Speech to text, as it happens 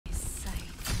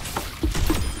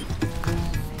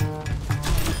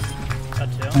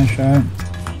Nice shot.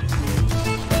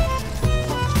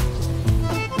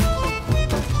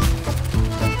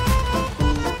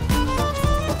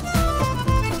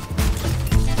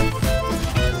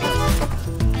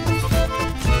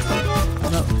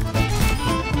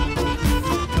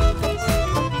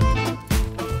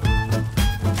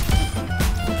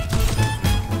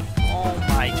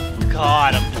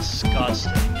 God, I'm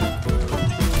disgusting.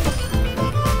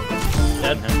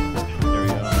 Dead. There we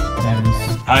go.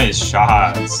 Nice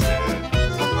shots, dude.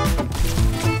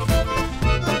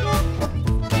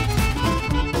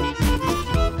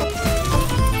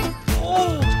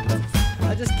 Oh!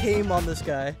 I just came on this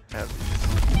guy.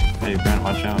 Hey, Brent,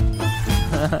 watch out.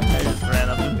 I just ran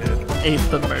up and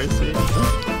ate the mercy.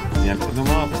 Yeah, pick him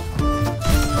up.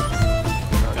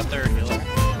 Got their healer.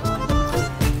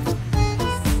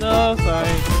 No,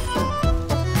 sorry.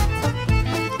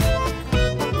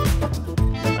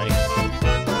 Nice.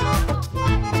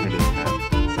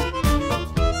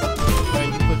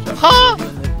 Huh?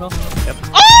 Yep.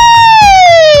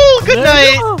 Oh! Good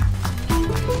night!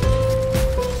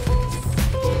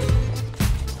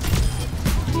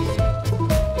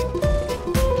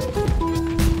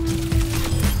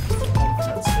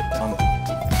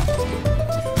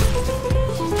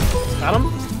 Got him?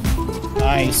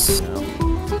 Nice.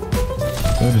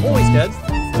 Oh, he's dead.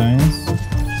 Nice.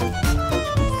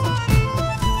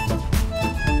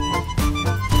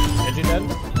 Edgy dead?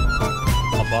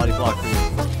 I'll body block for you.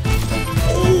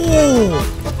 Oh!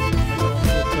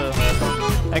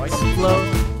 Explode.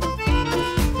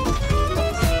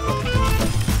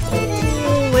 Oh,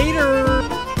 later!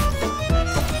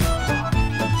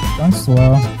 Done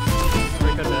slow.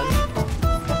 Rico dead.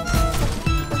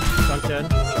 Dunk dead.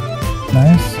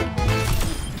 Nice.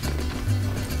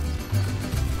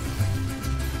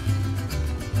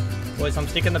 Boys, I'm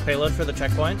sneaking the payload for the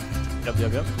checkpoint. Yep.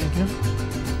 Thank you.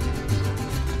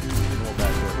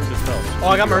 Who just fell? Oh,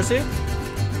 I got mercy.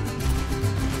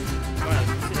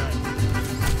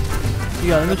 You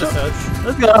got him in the Just shot. search.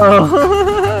 Let's go.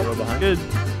 Row behind. Good.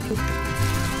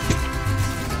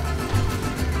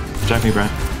 Check me,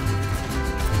 Brent.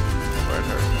 Where it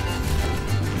hurt.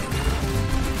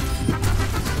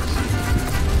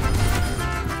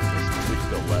 We just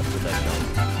go left with that shot.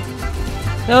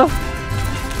 No.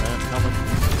 Coming.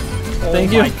 Oh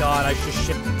Thank you. my god, I just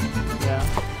shit. Yeah.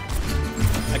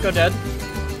 Echo dead.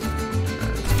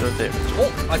 Throw damage.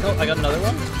 Oh, I got another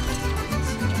one.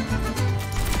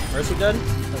 Mercy dead.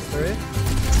 That's 3.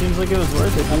 Seems like it was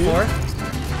worth it, That's dude. 4.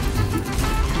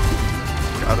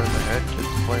 Got her in the head, kid's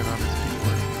playing on his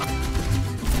keyboard.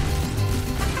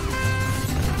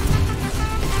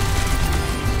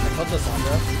 I killed the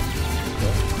Sandra.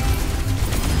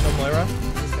 No Moira.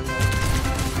 Just get Moira.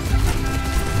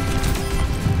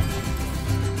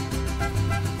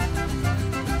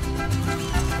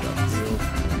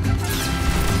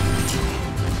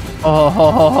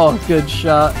 Oh, good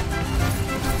shot.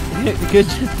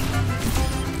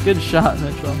 Good shot,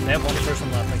 Mitchell. They have one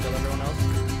person left. I killed everyone else.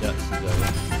 Yes,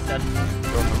 Dead.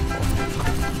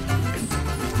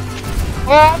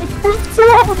 Oh,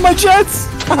 threw off with my jets!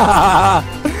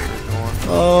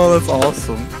 Oh, that's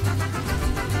awesome.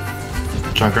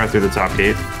 Junk right through the top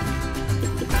gate.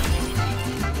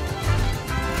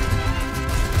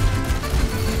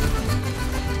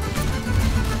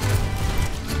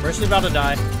 Mercy's about to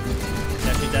die.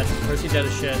 Yeah, she's dead. Mercy dead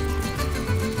as shit.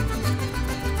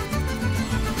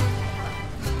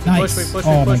 Nice. Push, we push, oh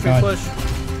we push, my God. we push.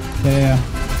 Yeah.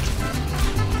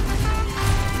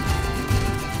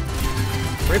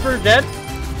 Reaper dead.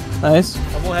 Nice.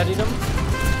 Double headed him.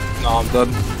 No, I'm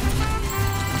done.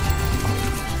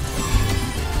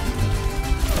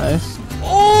 Nice.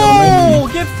 Oh,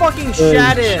 get fucking Good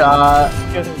shat in. shot.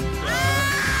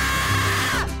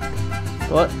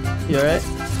 What? You alright?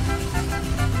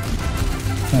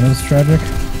 That is tragic.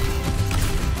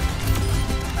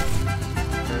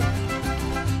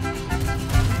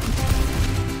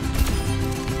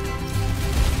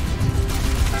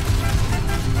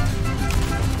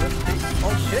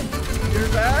 Oh shit, you're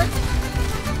back.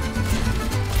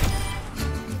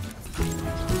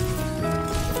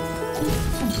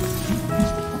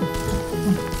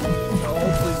 Oh,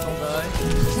 please don't die.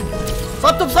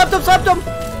 Slapped him!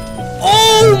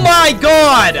 Oh my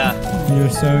god! You're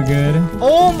so good.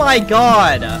 Oh my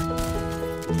god!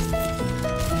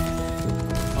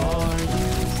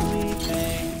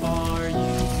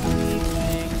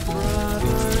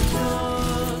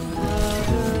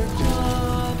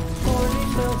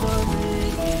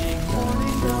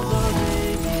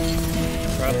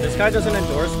 Bro, if this guy doesn't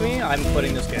endorse me, I'm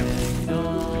quitting this game.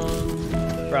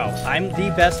 Bro, I'm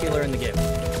the best healer in the game.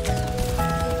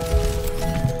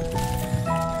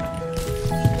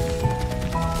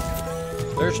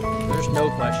 There's no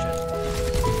question.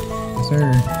 Yes,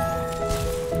 sir.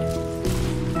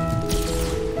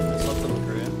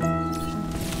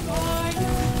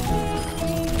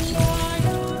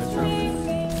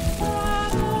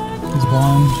 He's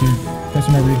blind. Shoot.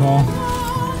 Pressing my recall.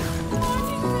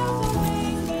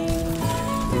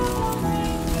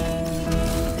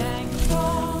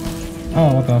 Oh,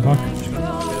 what the fuck?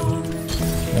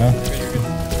 Yeah.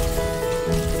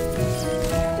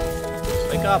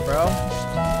 Wake up, bro.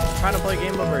 I'm trying to play a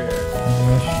game over here. I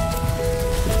wish.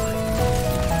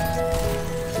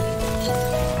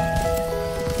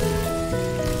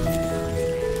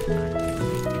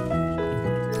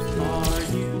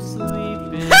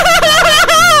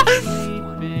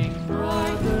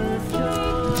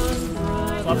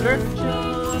 Left her?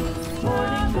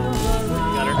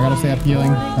 I gotta stay up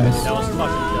healing. Nice. That was fucking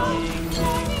dope.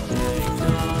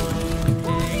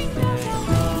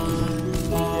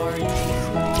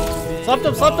 Slept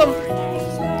him, slept him!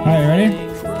 Alright, you ready?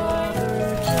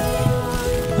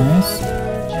 Nice.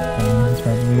 That's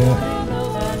probably it.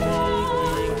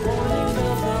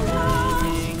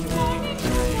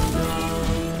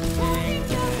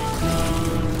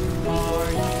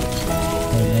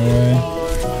 Oh, no way.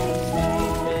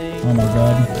 Oh my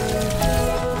god.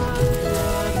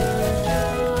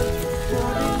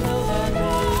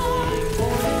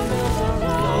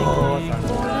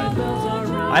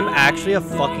 I'm actually a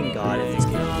fucking god at this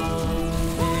game.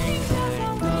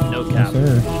 No Yes, cap.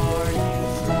 sir.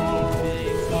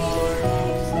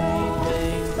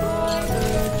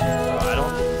 Bro,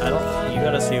 I don't, you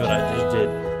gotta see what I just did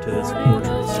to this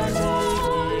fortress.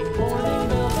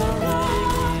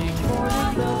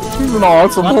 He's an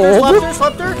awesome hold.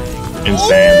 Slept her?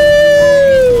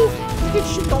 Insane. Get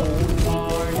shit on.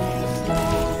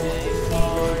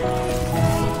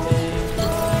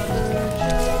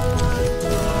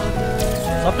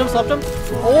 Slept him?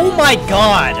 Oh my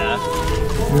god!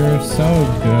 You're so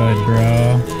good,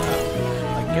 bro.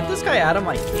 Like, get this guy out of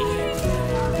my cave.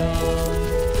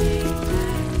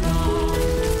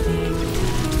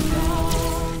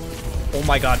 Oh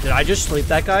my god, did I just sleep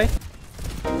that guy?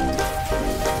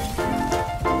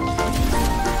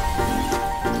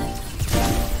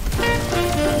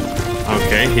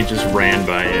 Okay, he just ran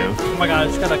by you. Oh my god, I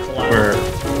just got a collapse. Where?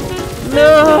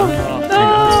 No!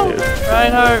 No!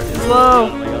 Reinhardt is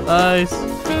low. Nice.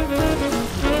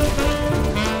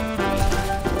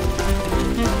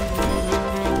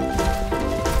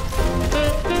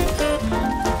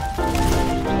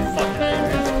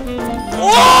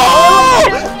 Whoa!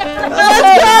 Let's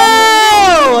go!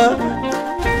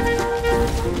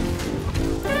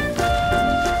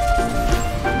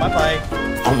 Bye-bye.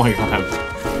 Oh my god.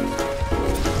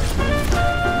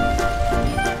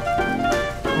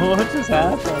 What just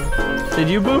happened? Did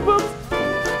you boop him?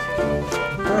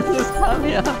 Where did this come?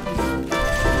 Yeah.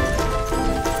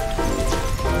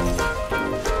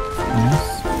 Nice.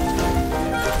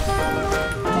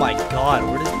 Oh my god,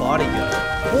 where'd his body go?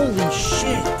 Holy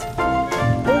shit!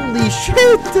 Holy shit!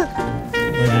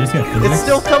 Wait, I just got physics? It's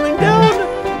still coming down!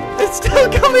 It's still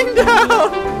coming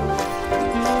down!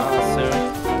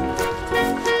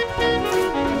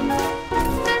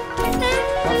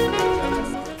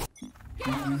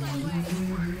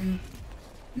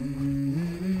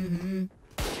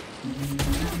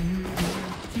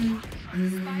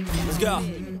 Let's go.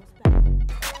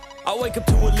 I wake up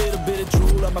to a little bit of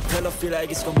drool on my pillow, feel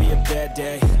like it's gonna be a bad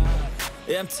day.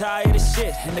 Yeah, I'm tired of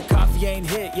shit, and the coffee ain't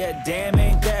hit yet, damn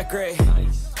ain't that great.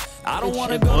 I don't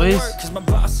wanna go to work, cause my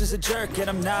boss is a jerk, and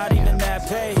I'm not even that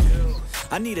paid.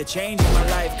 I need a change in my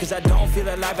life, cause I don't feel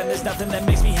alive, and there's nothing that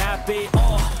makes me happy.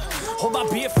 Hold my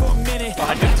beer for a minute.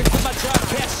 I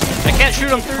can't shoot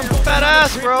him through your fat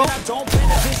ass, bro.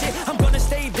 I'm gonna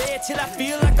stay there till I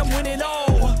feel like I'm winning.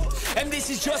 And this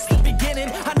is just the beginning.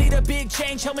 I need a big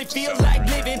change, help me feel like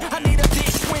living. I need a big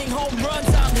swing, home runs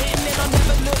I'm hitting, and I'll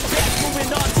never look back,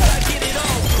 moving on till I get it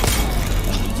all.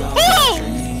 Oh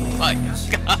my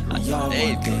god.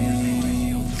 Hey,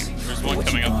 there's one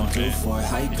coming up on me.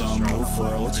 How you gonna move for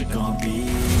it? What you gonna be?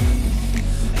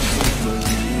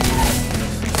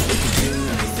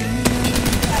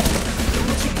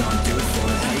 What you gonna do for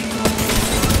it? How you gonna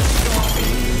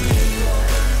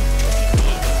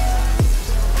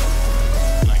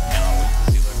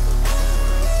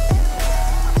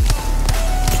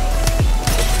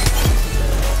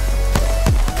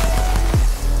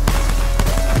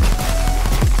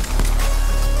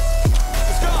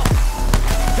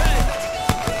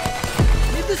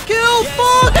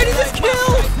Fuck! I need this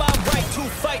kill! my right to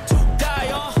fight, to die,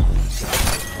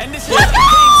 and this is